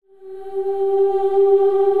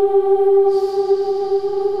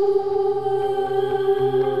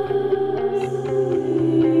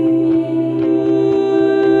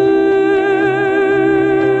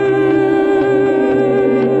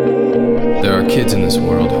kids in this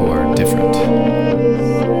world who are different,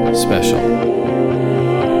 special.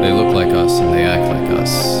 They look like us and they act like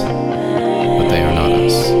us, but they are not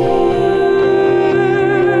us.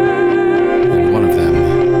 And one of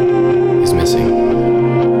them is missing.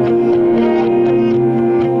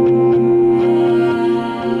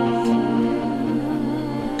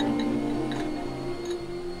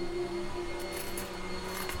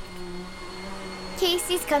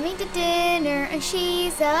 Casey's coming to dinner and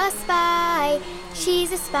she's a spy.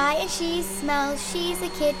 She's a spy and she smells. She's a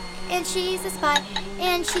kid and she's a spy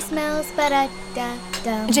and she smells.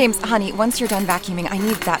 Ba-da-da-da. James, honey, once you're done vacuuming, I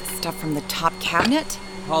need that stuff from the top cabinet.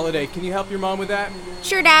 Holiday, can you help your mom with that?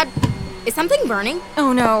 Sure, Dad. Is something burning?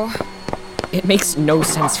 Oh, no. It makes no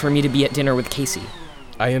sense for me to be at dinner with Casey.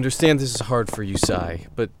 I understand this is hard for you, Cy,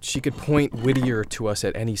 but she could point Whittier to us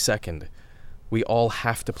at any second. We all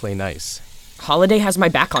have to play nice. Holiday has my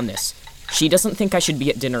back on this. She doesn't think I should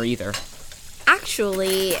be at dinner either.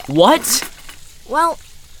 Actually... What? Well,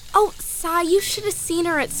 Sai, you should have seen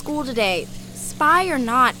her at school today. Spy or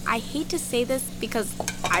not, I hate to say this because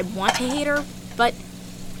I want to hate her, but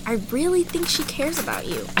I really think she cares about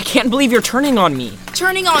you. I can't believe you're turning on me.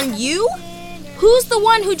 Turning on you? Who's the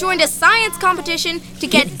one who joined a science competition to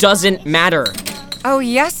get... It doesn't matter. Oh,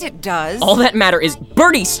 yes, it does. All that matter is...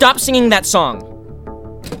 Birdie, stop singing that song.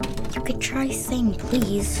 You could try saying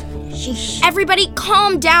please. Sheesh. Everybody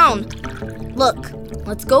calm down. Look,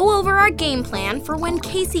 let's go over our game plan for when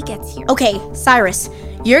Casey gets here. Okay, Cyrus,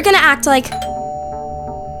 you're gonna act like...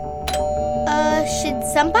 Should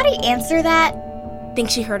somebody answer that? Think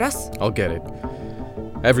she heard us? I'll get it.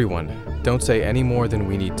 Everyone, don't say any more than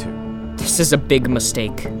we need to. This is a big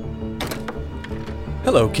mistake.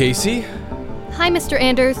 Hello, Casey. Hi, Mr.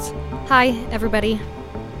 Anders. Hi, everybody.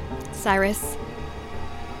 Cyrus.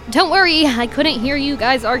 Don't worry, I couldn't hear you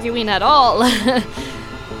guys arguing at all.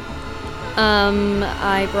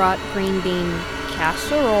 I brought green bean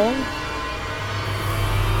casserole.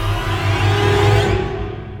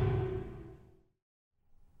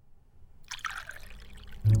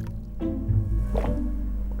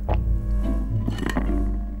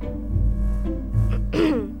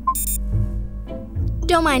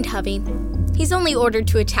 Don't mind Hubby. He's only ordered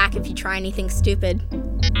to attack if you try anything stupid.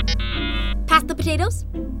 Pass the potatoes?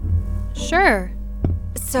 Sure.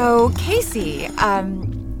 So, Casey,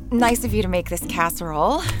 nice of you to make this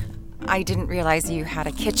casserole. I didn't realize you had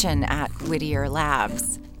a kitchen at Whittier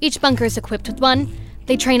Labs. Each bunker is equipped with one.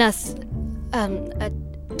 They train us,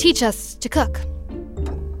 teach us to cook.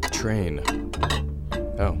 Train.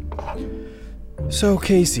 Oh. So,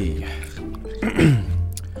 Casey,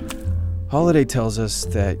 Holiday tells us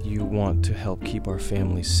that you want to help keep our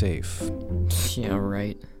family safe. Yeah,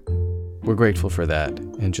 right. We're grateful for that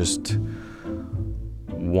and just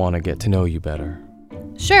want to get to know you better.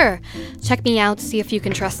 Sure. Check me out, see if you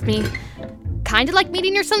can trust me. Kinda like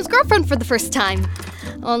meeting your son's girlfriend for the first time.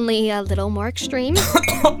 Only a little more extreme.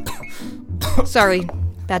 Sorry,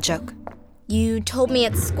 bad joke. You told me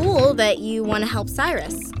at school that you want to help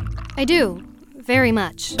Cyrus. I do, very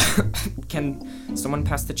much. Can someone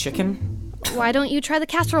pass the chicken? Why don't you try the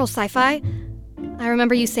casserole, Sci-Fi? I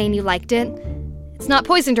remember you saying you liked it. It's not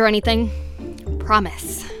poisoned or anything.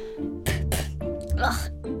 Promise.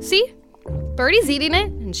 Ugh. See? Birdie's eating it,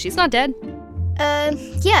 and she's not dead.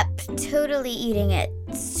 Yep, totally eating it.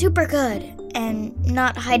 Super good. And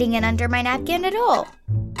not hiding it under my napkin at all.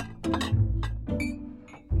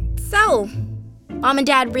 So, Mom and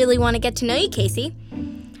Dad really want to get to know you, Casey.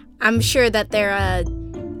 I'm sure that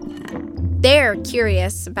they're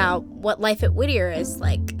curious about what life at Whittier is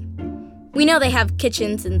like. We know they have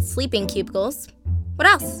kitchens and sleeping cubicles. What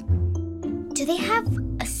else? Do they have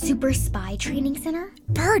a super spy training center?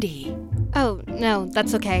 Birdie! Oh, no,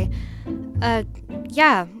 that's okay.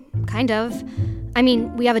 Yeah, kind of. I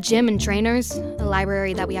mean, we have a gym and trainers, a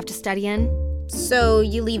library that we have to study in. So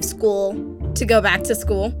you leave school to go back to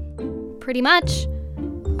school? Pretty much.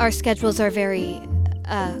 Our schedules are very,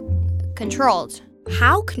 controlled.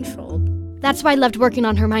 How controlled? That's why I loved working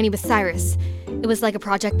on Hermione with Cyrus. It was like a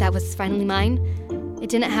project that was finally mine. It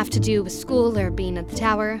didn't have to do with school or being at the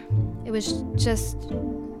tower. It was just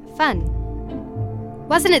fun.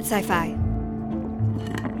 Wasn't it, Sci-Fi?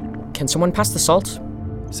 Can someone pass the salt?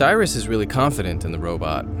 Cyrus is really confident in the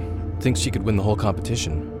robot. Thinks she could win the whole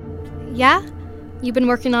competition. Yeah? You've been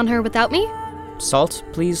working on her without me? Salt,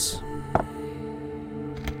 please.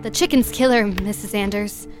 The chicken's killer, Mrs.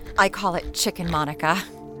 Anders. I call it Chicken Monica.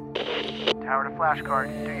 Tower to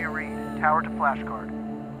flashcard. Do you read? Tower to flashcard.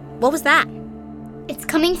 What was that? It's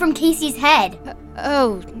coming from Casey's head.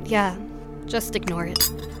 Oh, yeah. Just ignore it.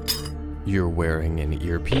 You're wearing an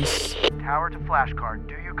earpiece? Tower to flashcard.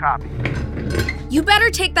 Do you copy? You better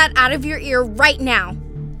take that out of your ear right now.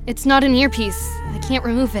 It's not an earpiece. I can't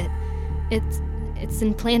remove it. It's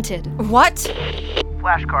implanted. What?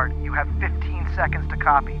 Flashcard, you have 15 seconds to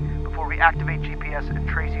copy before we activate GPS and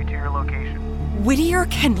trace you to your location. Whittier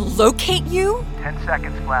can locate you? 10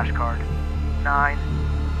 seconds, flashcard. 9,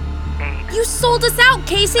 8, You sold us out,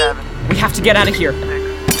 Casey! 7, We have to get out of here.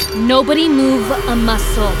 6. Nobody move a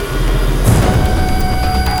muscle.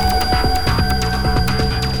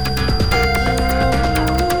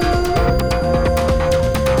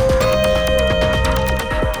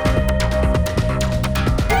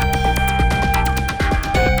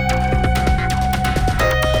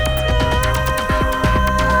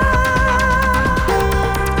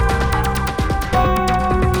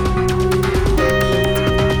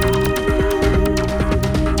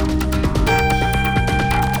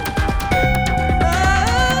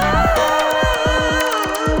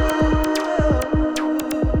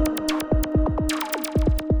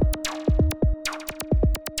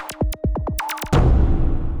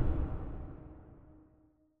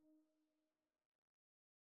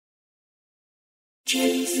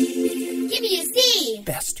 Give me a C.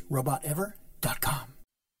 BestRobotEver.com.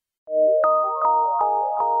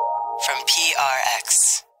 From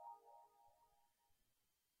PRX.